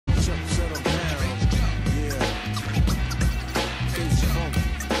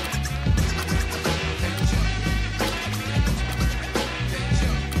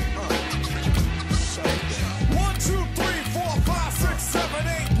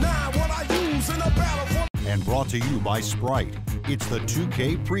and brought to you by Sprite. It's the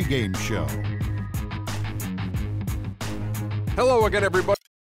 2K pregame show. Hello again, everybody.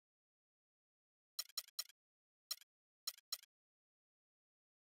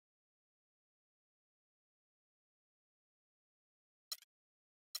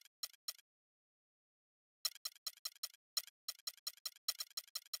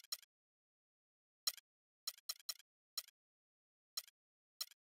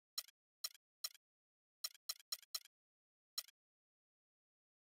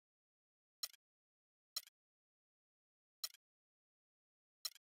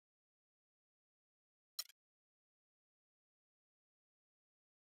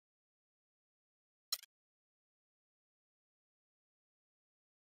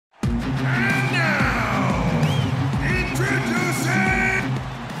 And now, introducing...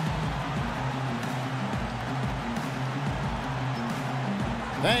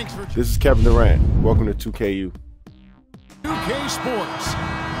 Thanks for This is Kevin Durant. Welcome to 2KU. 2K Sports.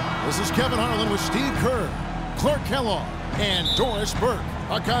 This is Kevin Harlan with Steve Kerr, Clark Kellogg, and Doris Burke.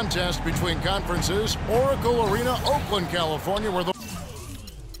 A contest between conferences, Oracle Arena, Oakland, California, where the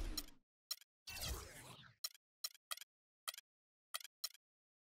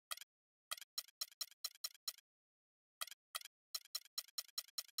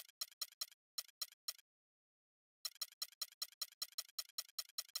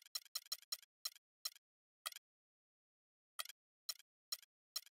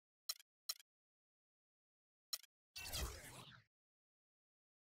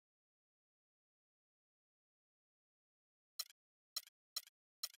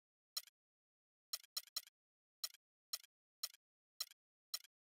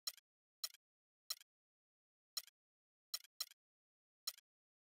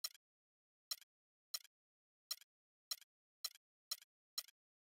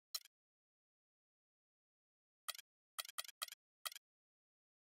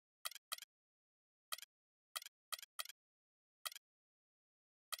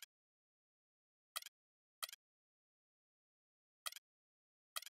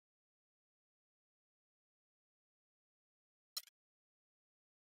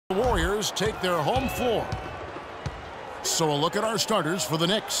Warriors take their home floor. So a look at our starters for the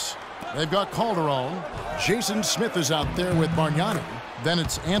Knicks. They've got Calderon. Jason Smith is out there with Bargnani. Then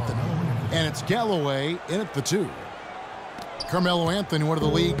it's Anthony. And it's Galloway in at the 2. Carmelo Anthony, one of the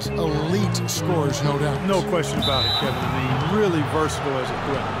league's elite scorers, no doubt. No question about it, Kevin. I mean, really versatile as a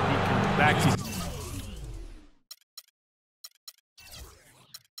threat. He can back you.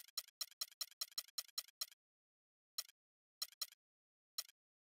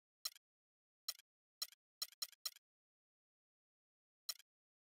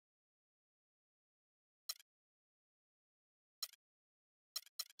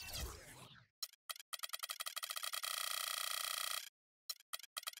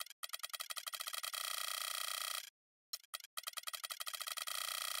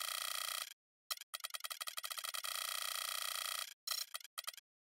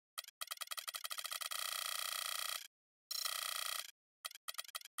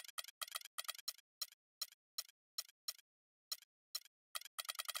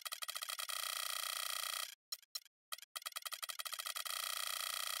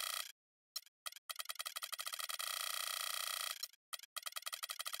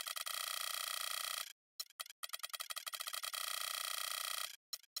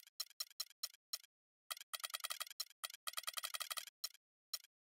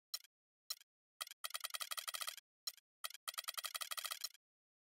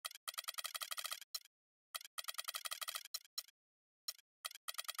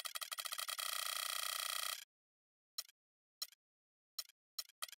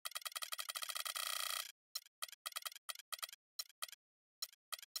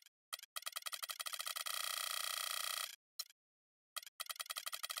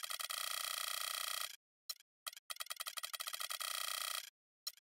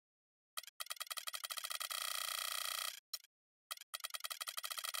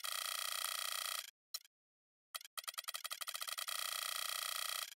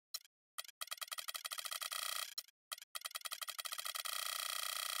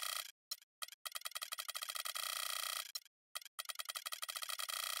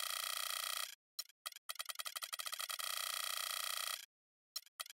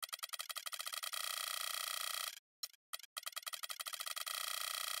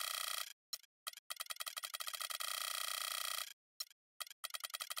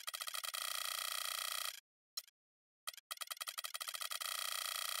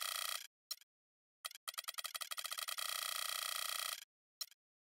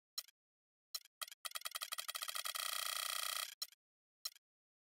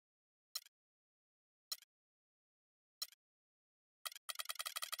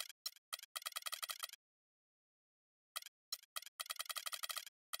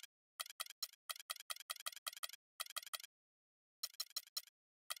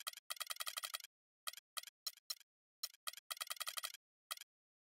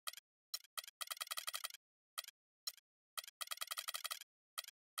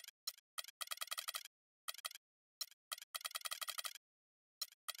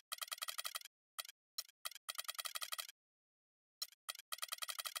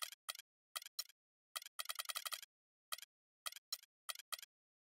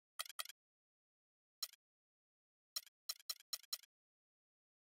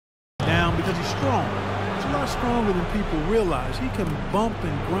 strong. He's a lot stronger than people realize. He can bump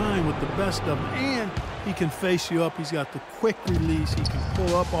and grind with the best of them, and he can face you up. He's got the quick release. He can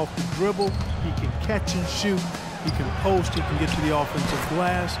pull up off the dribble. He can catch and shoot. He can post. He can get to the offensive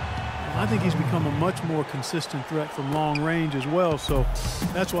glass. And I think he's become a much more consistent threat from long range as well. So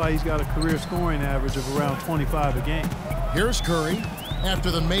that's why he's got a career scoring average of around 25 a game. Here's Curry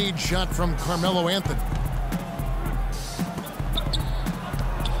after the made shot from Carmelo Anthony.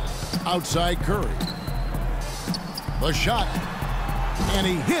 Outside Curry. The shot. And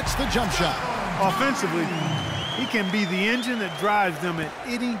he hits the jump shot. Offensively, he can be the engine that drives them at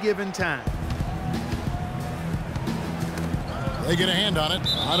any given time. They get a hand on it.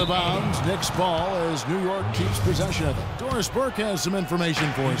 Out of bounds. Knicks ball as New York keeps possession of it. Doris Burke has some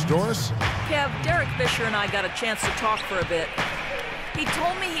information for us. Doris? Kev, Derek Fisher and I got a chance to talk for a bit. He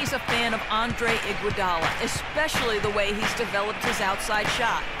told me he's a fan of Andre Iguodala, especially the way he's developed his outside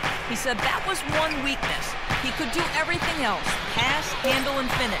shot. He said that was one weakness. He could do everything else, pass, handle,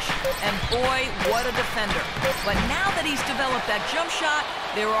 and finish. And boy, what a defender. But now that he's developed that jump shot,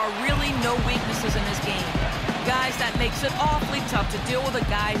 there are really no weaknesses in his game. Guys, that makes it awfully tough to deal with a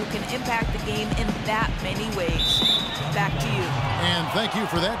guy who can impact the game in that many ways. Back to you. And thank you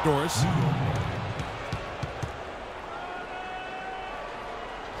for that, Doris.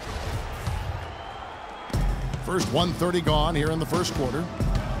 First 1:30 gone here in the first quarter.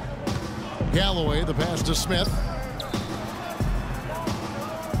 Galloway, the pass to Smith.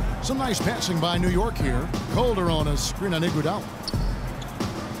 Some nice passing by New York here. Calderon a screen on Iguodala.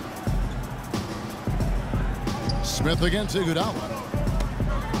 Smith against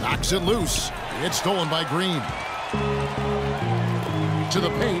Iguodala. Knocks it loose. It's stolen by Green. To the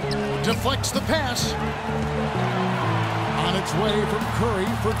paint. Deflects the pass. On its way from Curry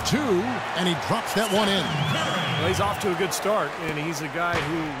for two. And he drops that one in. Well, he's off to a good start, and he's a guy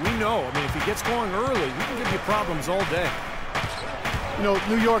who we know. I mean, if he gets going early, he can give you problems all day. You know,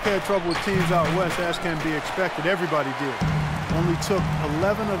 New York had trouble with teams out west, as can be expected. Everybody did. Only took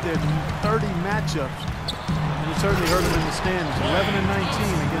 11 of their 30 matchups, and it certainly hurt them in the standings. 11 and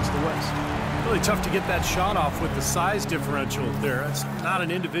 19 against the West. Really tough to get that shot off with the size differential there. It's not an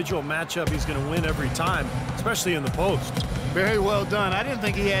individual matchup he's going to win every time, especially in the post. Very well done. I didn't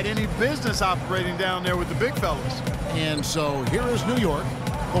think he had any business operating down there with the big fellas. And so here is New York.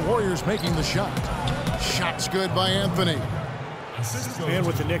 The Warriors making the shot. Shot's good by Anthony. And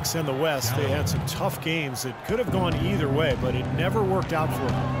with the Knicks and the West, they had some tough games that could have gone either way, but it never worked out for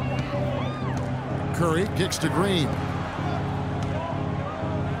them. Curry kicks to Green.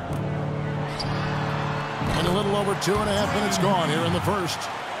 And a little over 2.5 minutes gone here in the first.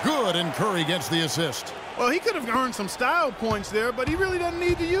 Good, and Curry gets the assist. Well, he could have earned some style points there, but he really doesn't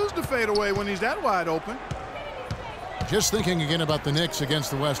need to use the fadeaway when he's that wide open. Just thinking again about the Knicks against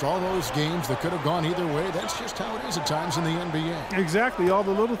the West, all those games that could have gone either way, that's just how it is at times in the NBA. Exactly. All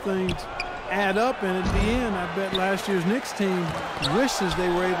the little things add up, and at the end, I bet last year's Knicks team wishes they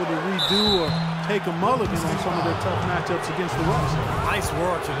were able to redo or take a mulligan on some of their tough matchups against the West. Nice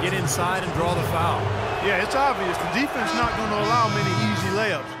work to get inside and draw the foul. Yeah, it's obvious. The defense not going to allow many easy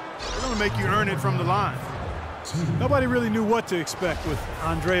layups. They're going to make you earn it from the line. Nobody really knew what to expect with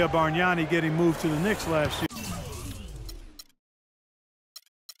Andrea Bargnani getting moved to the Knicks last year.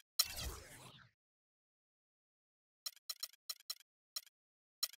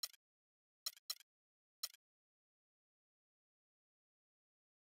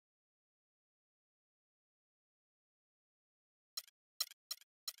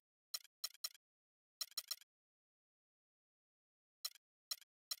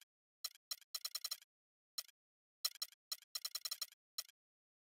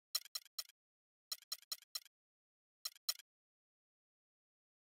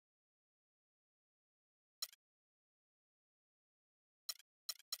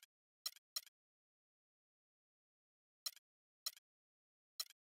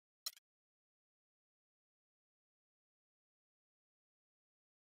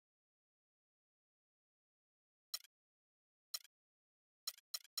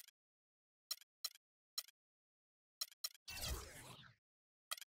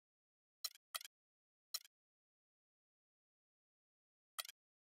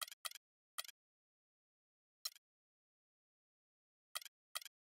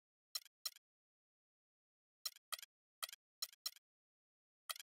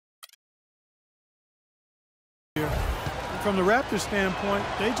 From the Raptors standpoint,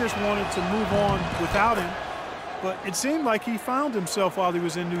 they just wanted to move on without him, but it seemed like he found himself while he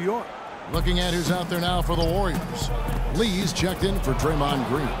was in New York. Looking at who's out there now for the Warriors. Lee's checked in for Draymond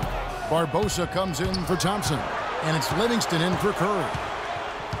Green. Barbosa comes in for Thompson, and it's Livingston in for Curry.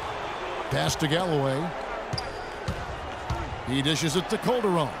 Pass to Galloway. He dishes it to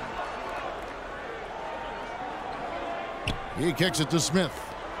Calderon. He kicks it to Smith.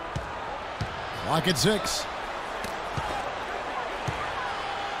 Clock at 6.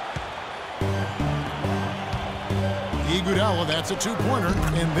 Iguodala, that's a two-pointer,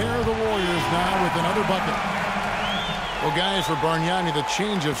 and there the Warriors now with another bucket. Well, guys, for Bargnani, the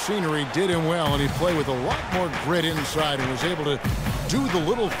change of scenery did him well, and he played with a lot more grit inside and was able to do the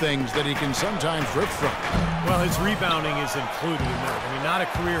little things that he can sometimes drift from. Well, his rebounding is included in that. I mean, not a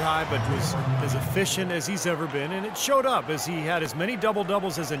career high, but was as efficient as he's ever been, and it showed up as he had as many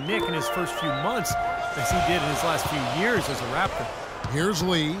double-doubles as a Knick in his first few months as he did in his last few years as a Raptor. Here's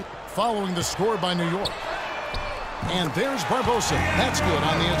Lee following the score by New York. And there's Barbosa. That's good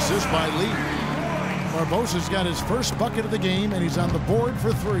on the assist by Lee. Barbosa's got his first bucket of the game, and he's on the board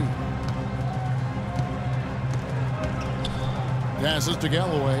for 3. Passes to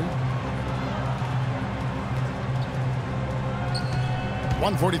Galloway.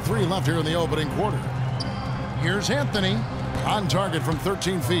 1:43 left here in the opening quarter. Here's Anthony on target from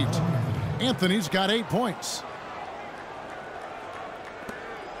 13 feet. Anthony's got 8 points.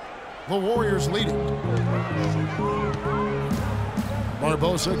 The Warriors leading.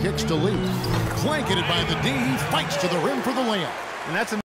 Barbosa kicks to Lee. Blanketed by the D. He fights to the rim for the layup. And that's